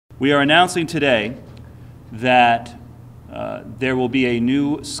We are announcing today that there will be a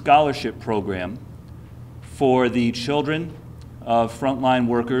new scholarship program for the children of frontline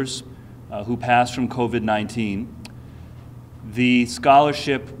workers who passed from COVID-19. The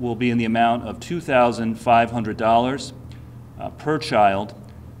scholarship will be in the amount of $2,500 per child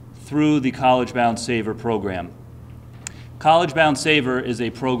through the CollegeBound Saver program. CollegeBound Saver is a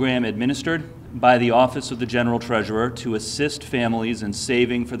program administered by the Office of the General Treasurer to assist families in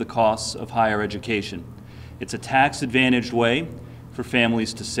saving for the costs of higher education. It's a tax-advantaged way for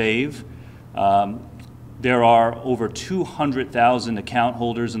families to save. There are over 200,000 account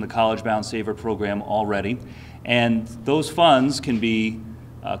holders in the CollegeBound Saver program already, and those funds can be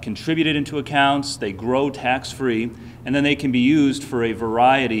contributed into accounts, they grow tax-free, and then they can be used for a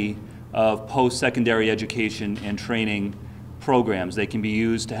variety of post-secondary education and training programs. They can be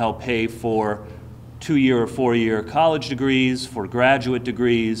used to help pay for 2-year or 4-year college degrees, for graduate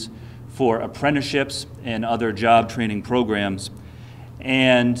degrees, for apprenticeships and other job training programs.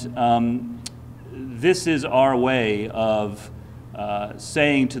 And this is our way of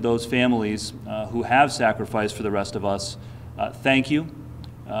saying to those families who have sacrificed for the rest of us, thank you.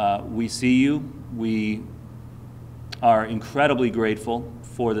 We see you. We are incredibly grateful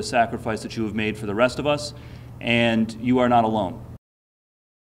for the sacrifice that you have made for the rest of us, and you are not alone.